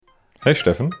Hey,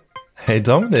 Steffen. Hey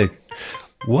Dominic,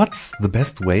 what's the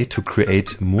best way to create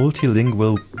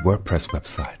multilingual WordPress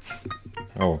websites?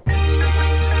 Oh,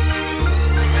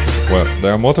 well,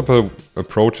 there are multiple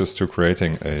approaches to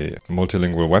creating a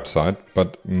multilingual website,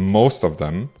 but most of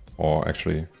them, or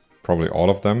actually probably all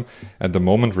of them, at the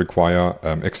moment require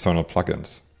external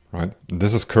plugins, right?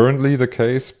 This is currently the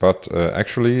case, but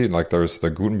actually, like there's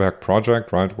the Gutenberg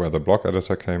project, right, where the block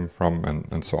editor came from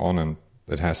and so on, and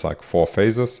it has like 4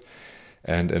 phases.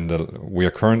 And we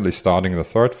are currently starting the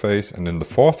 3rd phase, and in the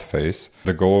 4th phase,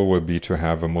 the goal will be to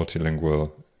have a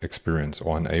multilingual experience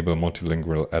or enable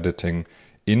multilingual editing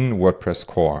in WordPress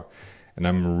core. And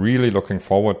I'm really looking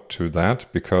forward to that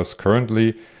because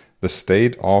currently the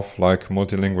state of like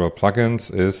multilingual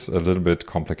plugins is a little bit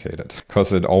complicated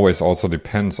because it always also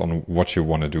depends on what you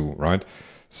want to do, right?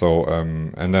 So,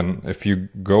 and then if you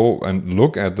go and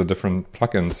look at the different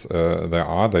plugins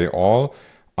they all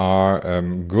are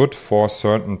good for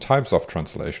certain types of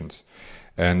translations.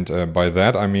 And by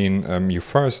that, I mean, you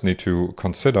first need to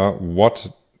consider what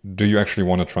do you actually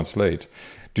want to translate.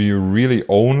 Do you really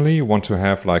only want to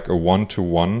have like a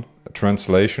one-to-one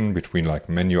translation between like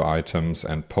menu items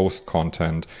and post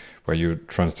content where you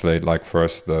translate like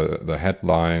first the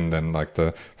headline, then like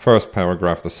the first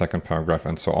paragraph, the second paragraph,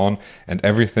 and so on, and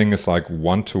everything is like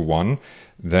one-to-one?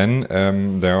 Then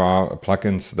there are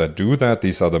plugins that do that.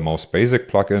 These are the most basic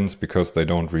plugins because they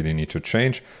don't really need to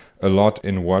change a lot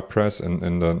in WordPress and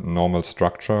in the normal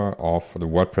structure of the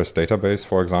WordPress database,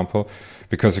 for example,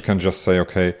 because you can just say,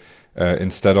 okay,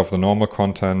 instead of the normal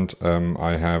content,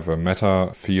 I have a meta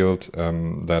field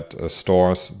that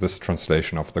stores this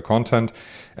translation of the content.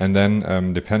 And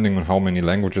then depending on how many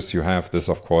languages you have, this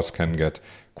of course can get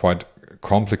quite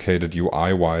complicated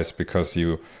UI-wise because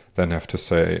you then have to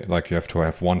say, like, you have to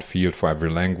have one field for every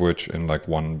language in like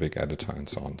one big editor and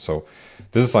so on. So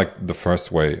this is like the first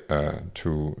way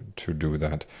to do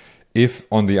that. If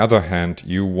on the other hand,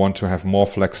 you want to have more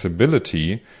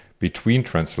flexibility between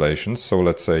translations. So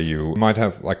let's say you might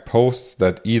have like posts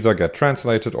that either get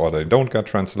translated or they don't get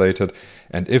translated.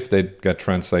 And if they get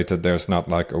translated, there's not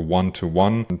like a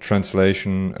one-to-one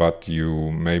translation, but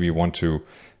you maybe want to,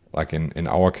 like in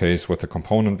our case with the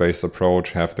component-based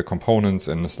approach, have the components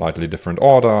in a slightly different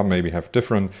order, maybe have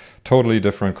totally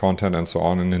different content and so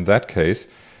on. And in that case,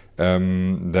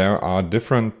 there are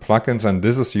different plugins, and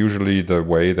this is usually the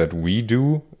way that we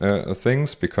do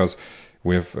things because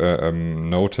we've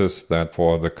noticed that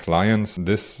for the clients,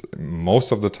 this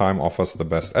most of the time offers the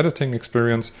best editing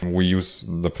experience. We use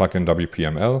the plugin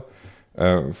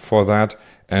WPML for that.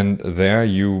 And there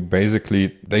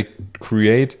they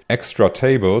create extra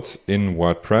tables in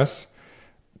WordPress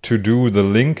to do the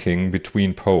linking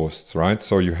between posts, right?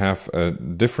 So you have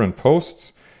different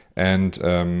posts,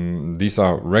 and these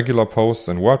are regular posts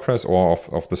in WordPress or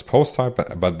of this post type,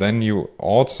 but then you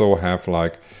also have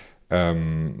like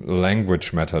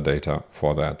language metadata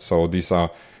for that. So these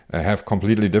have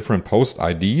completely different post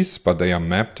IDs, but they are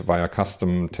mapped via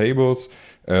custom tables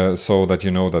so that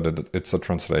you know that it's a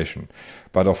translation.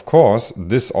 But of course,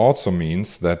 this also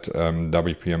means that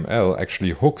WPML actually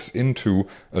hooks into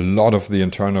a lot of the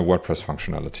internal WordPress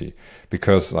functionality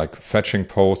because like fetching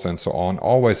posts and so on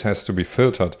always has to be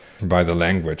filtered by the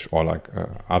language or like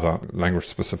other language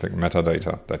specific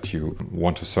metadata that you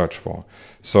want to search for.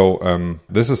 So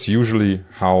this is usually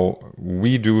how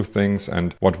we do things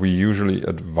and what we usually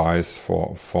advise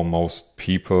for most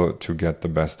people to get the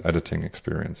best editing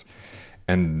experience.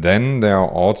 And then there are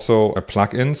also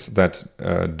plugins that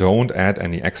don't add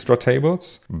any extra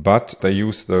tables, but they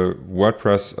use the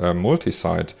WordPress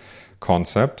multi-site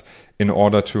concept in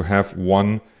order to have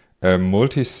one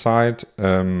multi-site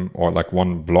or like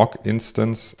one block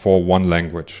instance for one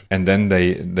language. And then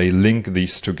they link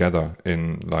these together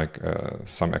in like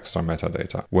some extra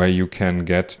metadata where you can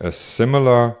get a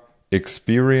similar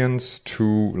experience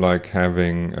to like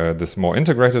having this more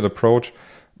integrated approach,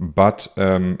 but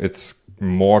it's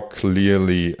more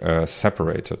clearly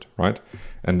separated, right?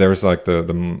 And there is like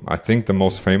I think the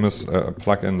most famous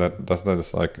plugin that does that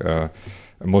is like a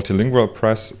Multilingual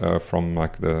Press from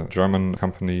like the German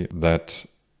company that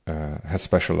has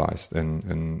specialized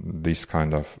in these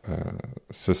kind of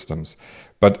systems.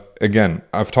 But again,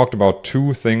 I've talked about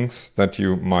 2 things that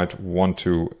you might want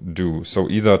to do. So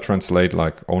either translate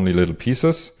like only little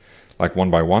pieces, like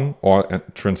one by one, or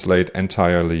translate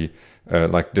entirely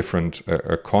like different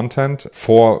content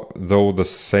for though the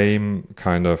same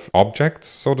kind of objects,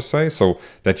 so to say, so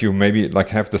that you maybe like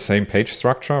have the same page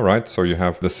structure, right? So you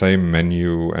have the same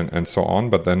menu and so on,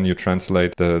 but then you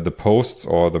translate the posts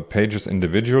or the pages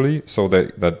individually so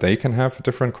that they can have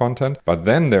different content. But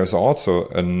then there's also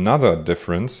another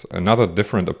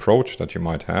different approach that you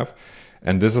might have.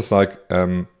 And this is like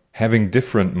having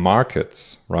different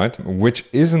markets, right? Which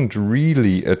isn't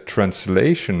really a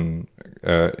translation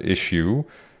issue,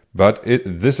 but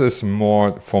this is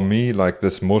more for me like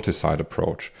this multi-site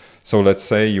approach. So let's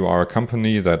say you are a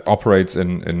company that operates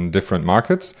in different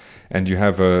markets, and you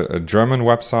have a German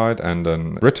website and a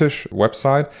British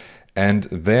website, and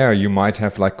there you might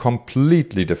have like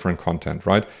completely different content,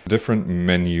 right? Different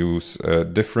menus,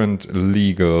 different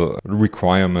legal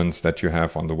requirements that you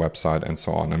have on the website and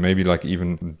so on. And maybe like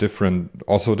even different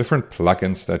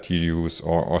plugins that you use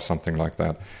or something like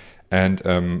that. And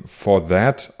for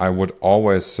that, I would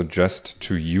always suggest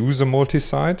to use a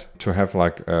multi-site, to have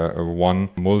like a one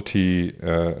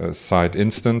multi-site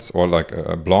instance or like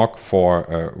a blog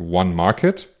for one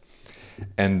market.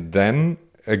 And then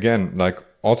again, like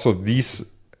also these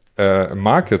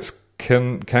markets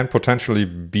can potentially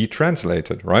be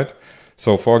translated, right?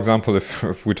 So for example,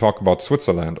 if we talk about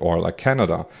Switzerland or like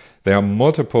Canada, there are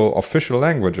multiple official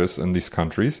languages in these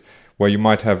countries where you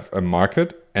might have a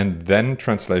market and then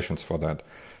translations for that.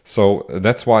 So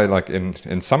that's why like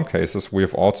in some cases, we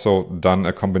have also done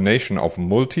a combination of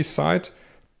multi-site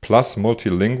plus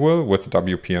multilingual with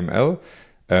WPML,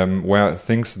 where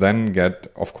things then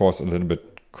get, of course, a little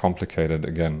bit complicated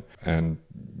again. And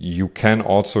you can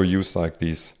also use like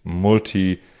these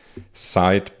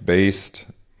multi-site based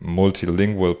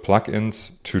multilingual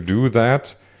plugins to do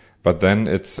that. But then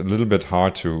it's a little bit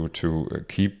hard to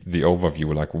keep the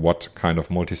overview, like what kind of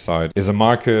multi-site is a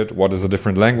market, what is a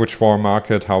different language for a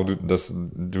market, how do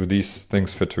these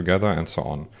things fit together, and so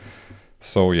on.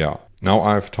 So yeah, now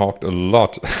I've talked a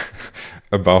lot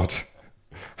about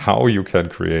how you can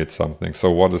create something.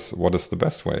 So what is the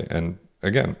best way? And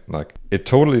again, like it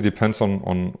totally depends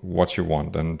on what you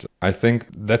want. And I think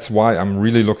that's why I'm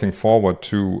really looking forward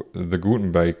to the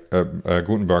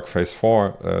Gutenberg phase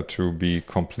 4 to be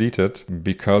completed,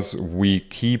 because we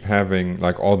keep having,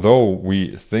 like, although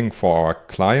we think for our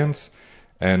clients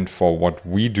and for what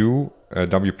we do,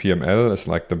 WPML is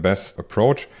like the best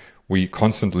approach. We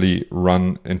constantly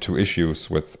run into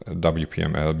issues with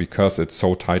WPML because it's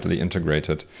so tightly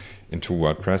integrated into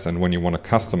WordPress. And when you want to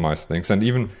customize things, and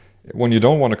even when you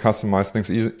don't want to customize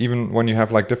things, even when you have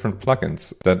like different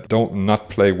plugins that don't not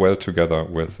play well together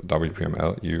with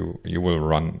WPML, you will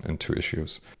run into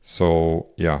issues. So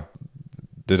yeah,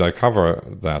 did I cover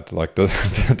that? Like, does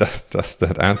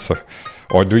that answer?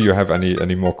 Or do you have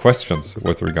any more questions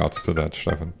with regards to that,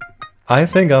 Stefan? I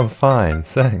think I'm fine,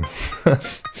 thanks.